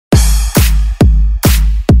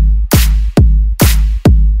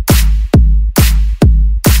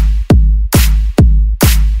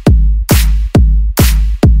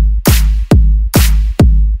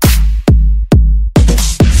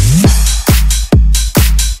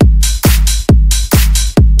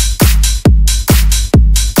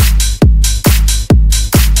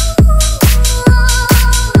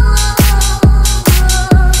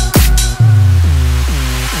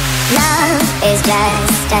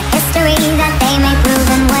a history that they may prove.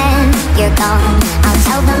 And when you're gone, I'll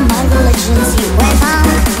tell them my religion's you. With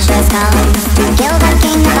punctures come to kill the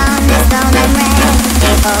king upon his throne and ready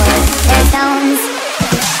for their stones.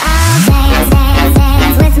 I'll dance, dance,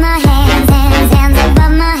 dance with my hands, hands, hands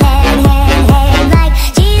above my head, head, head. Like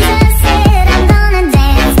Jesus said, I'm gonna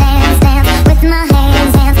dance, dance, dance with my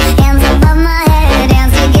hands, hands, hands above my head.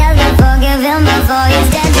 Dance together, forgive him before he's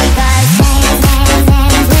dead. Because dance, dance,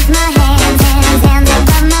 dance with my hands, hands, hands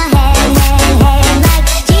above my head, head, head. Like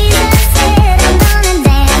Jesus said, I'm gonna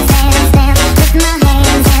dance, dance, dance with my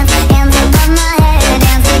hands, hands, hands above my head.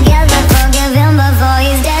 Dance together, forgive him before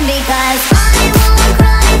he's dead. Because I won't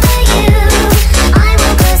cry for you, I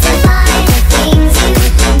won't crucify the things you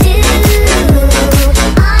do.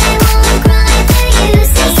 I won't cry for you,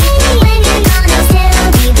 see, when you're gone I'll still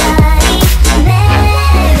be bloody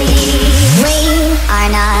Mary. We are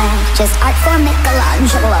not just art for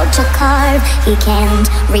Michelangelo to carve. He can't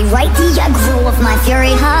rewrite the egg rule of my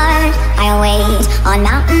fury heart. I wait on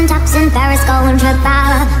mountaintops in Paris, going to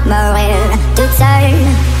Marie to turn.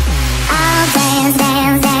 I'll dance,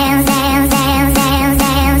 dance, dance